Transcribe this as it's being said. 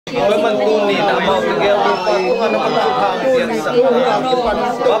mau tinggal lupa Tuhan nama Tuhan yang sakta.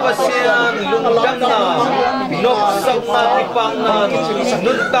 Bapa siang lungkang na, nok sakta tipang na,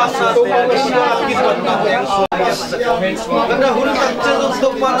 nuntang na tiada kibat na yang suaya sakta. Karena hulu tak cenderung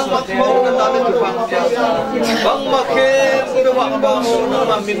tumpang makmur na tadi Tuhan tiada. Bang makin berwak bangsu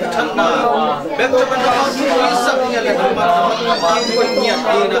nama mintan na, betul benar isaknya lagi mana niat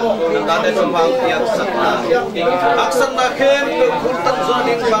ina na tadi Tuhan tiada sakta. Aksan na kem berkultan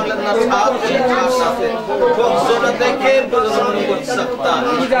zonin banglan na saat sate. Tuang zona teke berzonin sakta.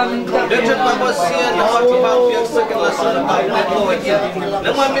 Betul bapa siang nama Tuhan tiada sekelas na loya.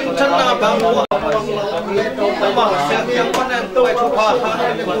 Nama mintan na bangwa. Nama siang yang mana tuai Tuhan.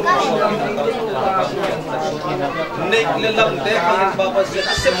 Nek lelam dekhan bapa siang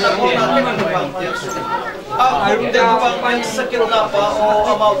sebenar mana Tuhan tiada. Aku Tuhan main sakit napa o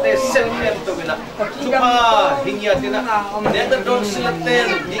amau te sepem tu bina. Cuma hingga tina. Nenda don silaten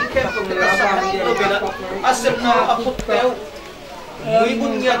hingga tu bina sakit tu bina. Asem na aku teu.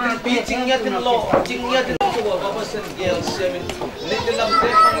 Muibun nyatin pitching nyatin lo, pitching nyatin lo. Bapa siang gel semin. Nek lelam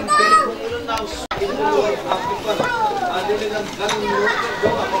dekhan dekhan ulan naus. Ibu aku kan. Ada dengan gan mulut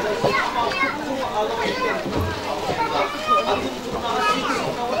doa bapa siang mau semua alam ini. Aku cuma asyik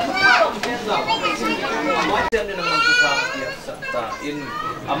macam ni nama Tuhan tiada sakta in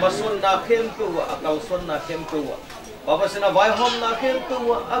amasun na kempu akal sun na kempu bapa sina vaihom na kempu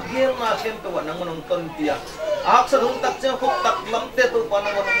agel na kempu nang menonton dia ak sarung tak jang hok tak lamte tu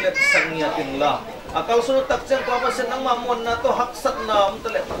panang menong let sangya tingla akal sun tak jang bapa sina mamon na to haksat nam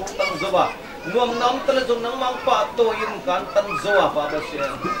tele utang zoba nuam nam tele jong nang mangpa to in kan tan zoa bapa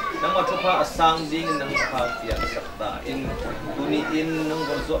sina nang matupa asang ding nang Tuhan tiada sakta in tuni in nang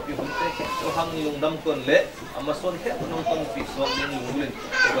gorzo pi hunte Tuhan lungdam kon le amason he nong kon fi so ding lungulin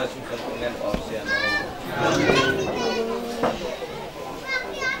bapa sina kongen opsian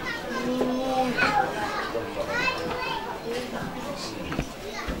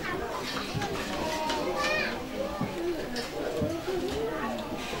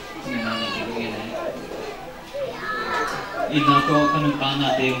ina ko kanang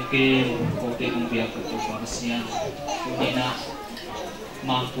pana te ke ko te kung biya ko to siya ina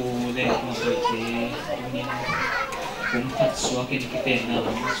Mangpu Nuamboih te ina kung fatso kin kite na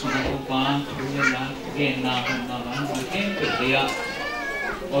sunan ko pa tulala ke na na ke ya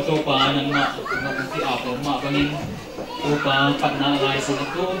oto pa nan ma ti apo ma bangin ko pa patna lai sina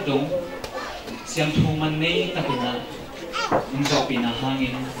to dong siyang thuman nei tapina nung sa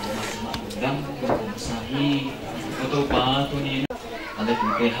pinahangin ma dam kung sahi oto pa tunin ada tu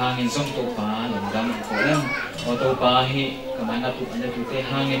te hangin som to pa longdam ko lang oto pa hi kamana tu ada tu te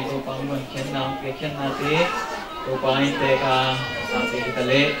hangin to pa mon khen na te to pa te ka ate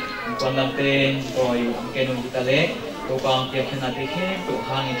kitale kon lam te to yu ke no kitale to pa ke khen na te ke to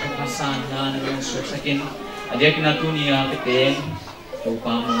hangin to pasan na nang su sakin ade kina tu niya kete to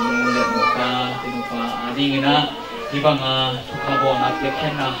pa mo le mo pa tinu pa ading na ibanga tukabo na ke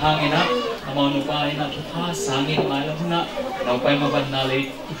khen na hangina amau nupa ina thupa sangin malam na daupai mabanna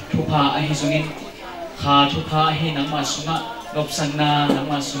le thupa ahi sungin kha thupa hi nang masuma lopsan na nang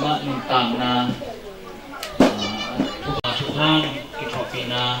masuma nuntang na thupa ki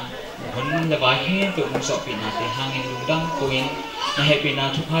thopina hun le ba he tu so pina te hangin lungdang tuin na hepina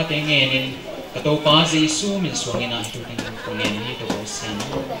thupa te ngenin kato pa Jesu min suangina tu ten ngen hi to sian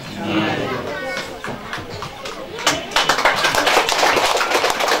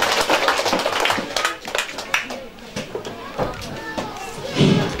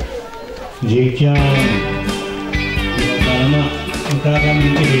jika pertama kita akan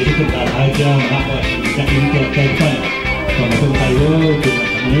menjadi kita saja apa yang kita lakukan sama Tuhan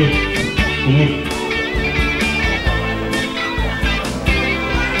ini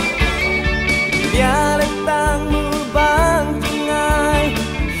biar tangmu bang tungai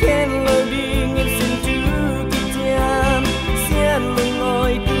khen lo dingin senju kijam sian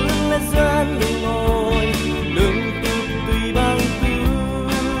lengoi tun la zan lengoi lung tu tui bang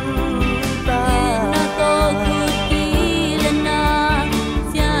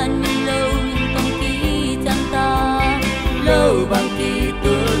bang ki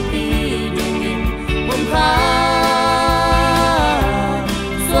tur ki dingin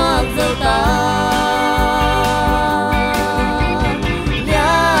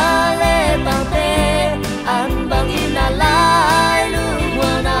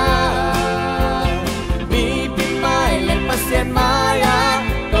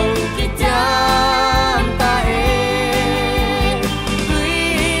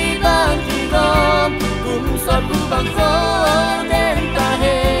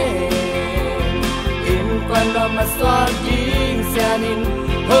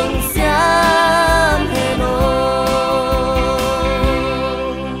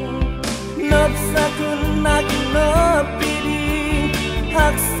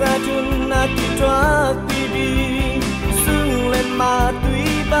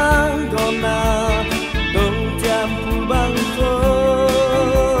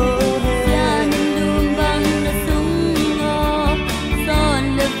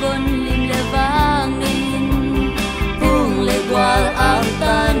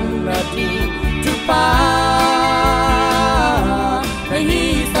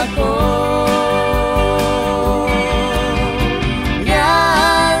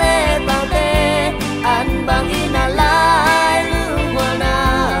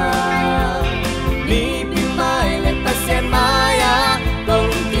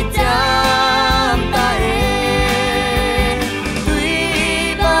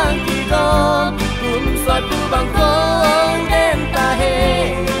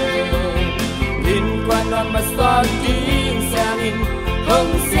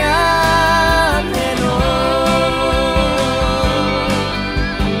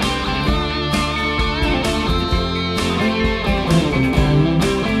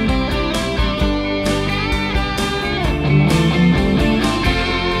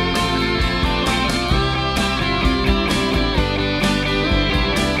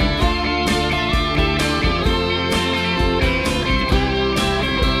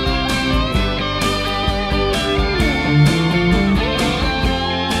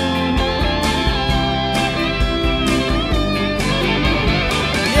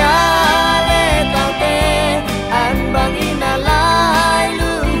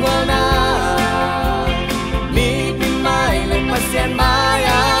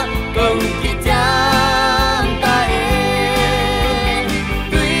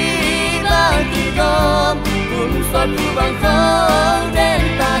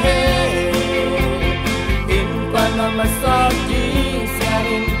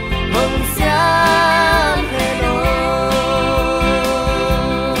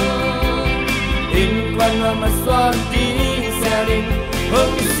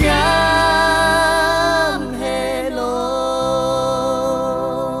mừng xiêm hello.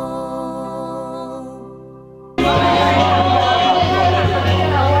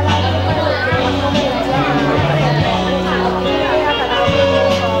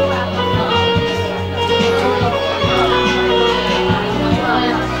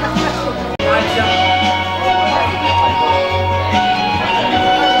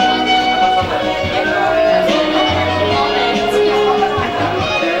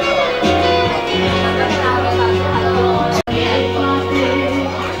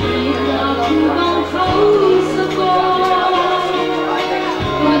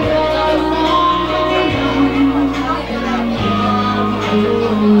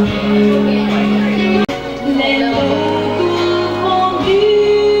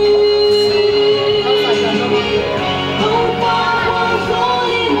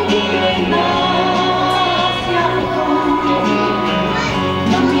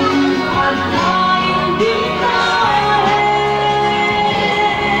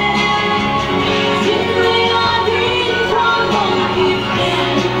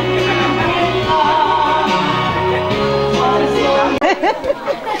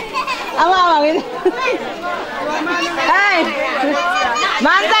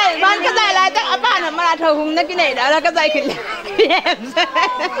 Man cái dây lại chắc apa nè mà thầu hùng nó cái này đã là cái dây kìa em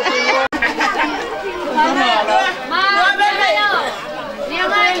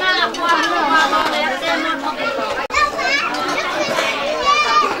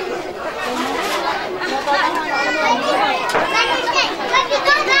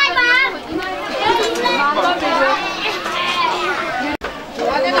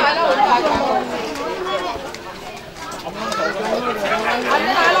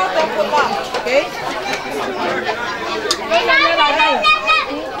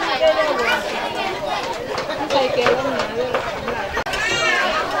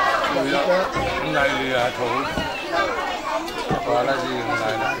này là thủ và là gì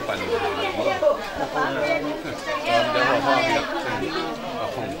này là phần còn để họ hoa việc và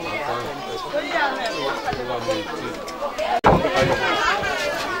không có và mình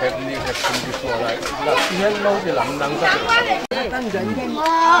hẹp đi hẹp không đi qua lại là thiên lâu thì lắm năng ra tăng dần thêm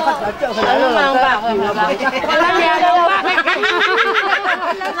mang bạc rồi mà bạc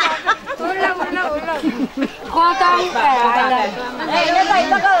khoa tăng này nó bay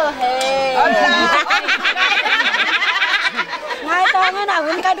bắt ở hè ngay to cái nào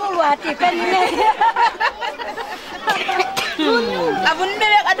cũng cái đu loạt chỉ bên này à vẫn biết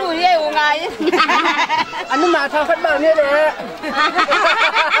cái đu gì của ngài anh mà thao phát bao nhiêu đấy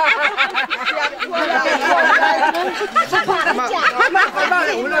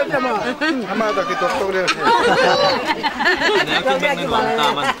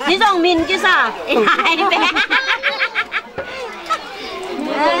你种面几啥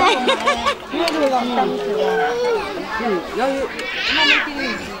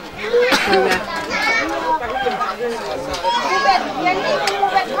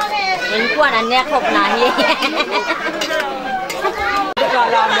？Mình quan anh nè khóc nà hi.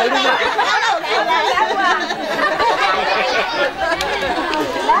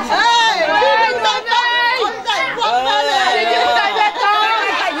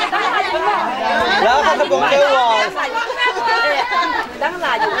 Lá không có kêu rồi. Đang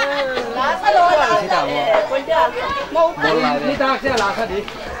là gì? Một đi ta sẽ là cái gì?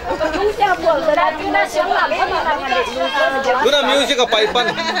 Chúng ta buồn rồi đã chúng ta sống làm cái gì làm cái gì? Cứ là music ở bài phân.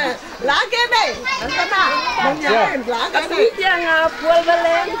 Lá cái này, cái nào? Lá cái gì? Chẳng buồn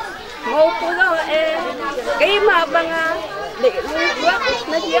lên. Một cô đó em cái mà bằng để nước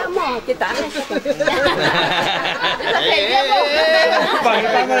nó dễ mò chị ta này. Bằng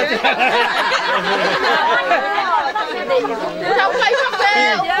tay mà Không phải không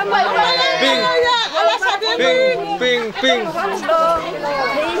phải. Ping.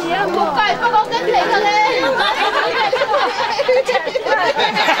 Một cái không có cái gì cả đấy.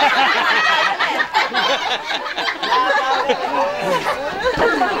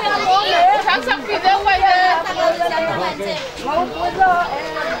 Sáng sắp video quay về. Một bữa rồi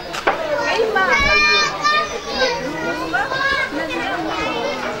cái mà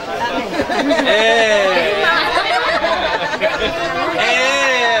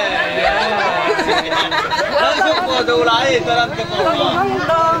Nó giúp cô đủ lại tôi làm cho cô.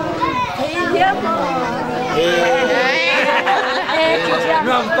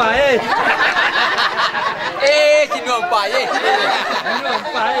 Ngầm phải. Ê, chị ngầm phải. Ngầm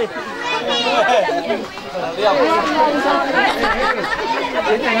phải.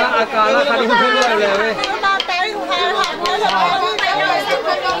 Ini tengah akal kali dulu ya.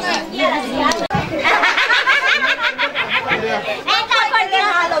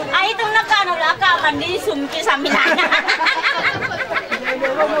 คันนี้ซุ่มกี่สามมิลาน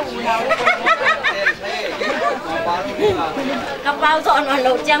กระเป๋าสอนวันโหล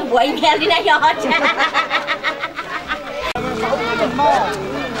ดจังบวยเงี้ยที่ได้ยอดจ้า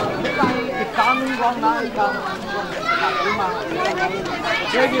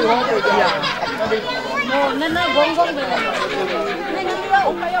นั่นกงกงไปเลยนั่นเดียว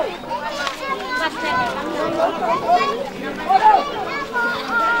ไปเลยมาเสร็จ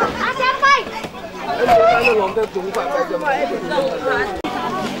อาเซียนไป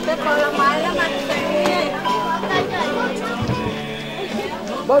เป็นผลไม้แล้วมัน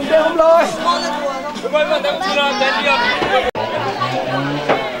เบิ่งเด้ผมเลยไปมาตั้งชื่อร้านเดียว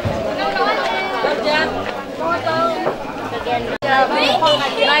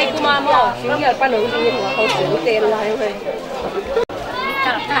nay cô mà mò xíu giờ ba nữ đi củaเขาซื้อเต็มเลยเว้ย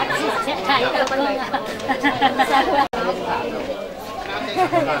จับขาดเสียใจเลยคนนึง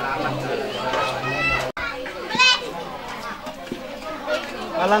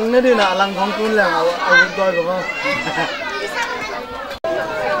alang na din alangของคุณlangเอาตัวก็บ่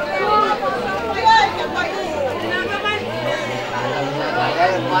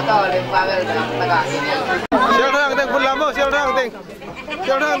siêu thang tênคุณลำบ่siêu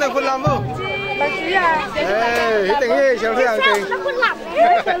thang tênคุณลำบ่hít tiếng gì siêu thang tên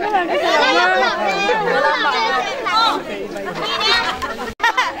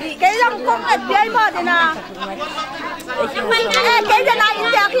cái dòng công nghiệp chơi mà thế nào cái giờ này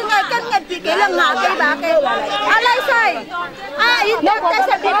giờ khi người cân nghiệp chỉ cái lần nào cái bà cái lấy xây ít nhất cái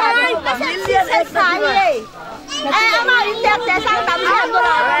sẽ bị ai sẽ sai gì mà ít nhất sẽ sang tầm hơn rồi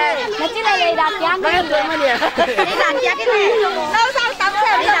nó chỉ là lấy đạt giá cái gì mà nhỉ lấy đạt giá cái này đâu sang tầm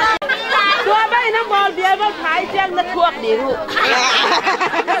hơn rồi chua bây nó bò bia nó thái chân nó thuộc đi luôn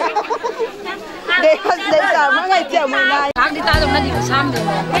để giờ mỗi ngày chiều 10 ngày tháng đi ta dùng nó chỉ có xăm được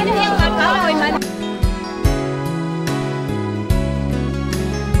thế nên em gặp có rồi mà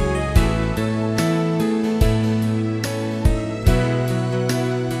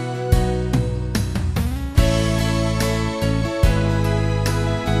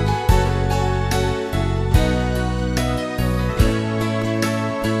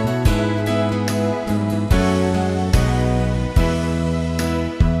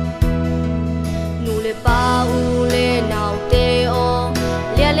pa u le nau te o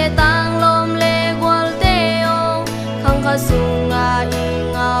le tang lom le gwal te o khang kha sunga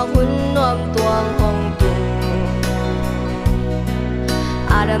inga hun nom tuang hong tu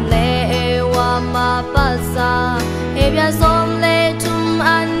adam le e wa ma pa sa e bia som le tum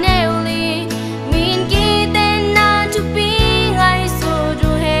an neu li min ki ten na chu pi ngai su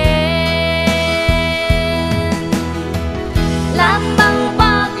du he lam bang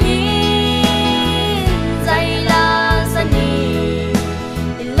pa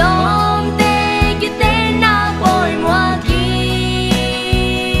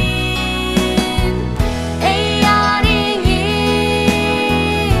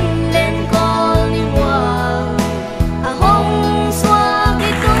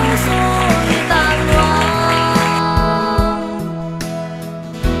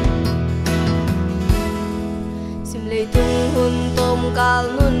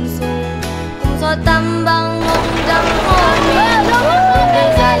tâm băng mông đắm hồn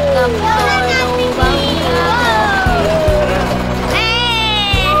để dài cầm tôi lâu băng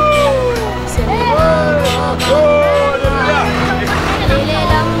xin vô để lê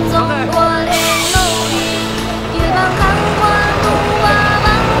lâm dòng qua lên lâu đi yêu băng khăn qua tung qua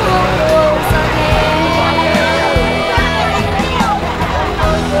băng hồn hồn xa thế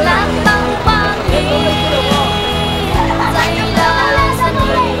làm băng băng đi dày là sân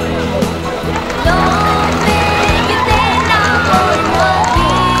đi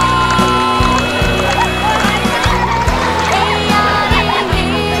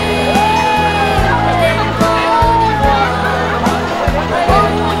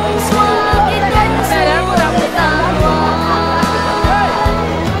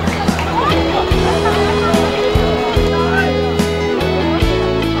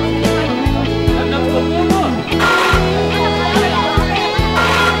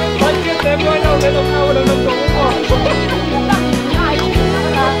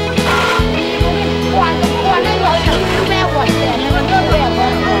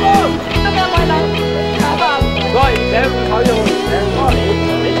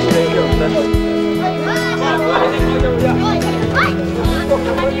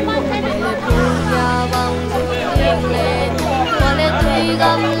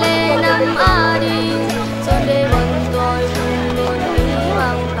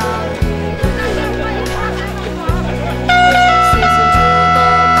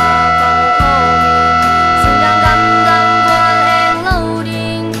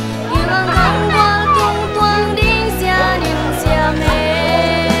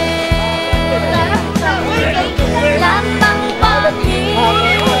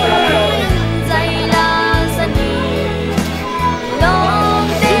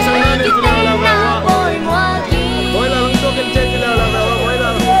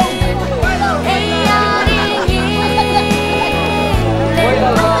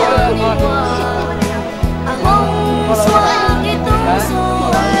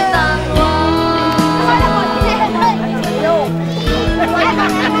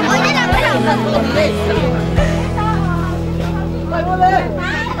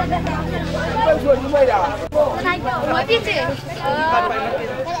Mới biết gì?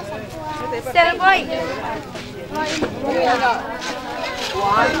 Chơi bơi.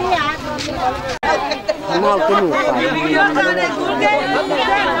 Mau cái mũ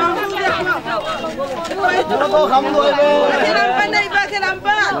Nó không thôi cô. Cái lampan đây ba cái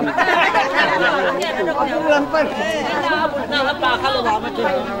lampan. Lampan.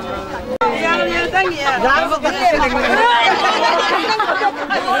 Yang tanya. Jangan pakai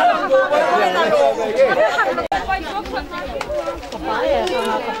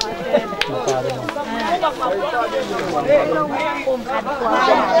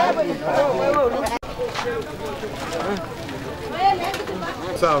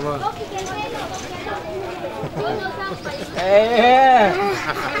sama.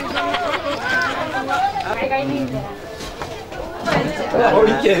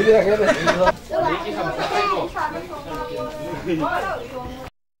 Oh,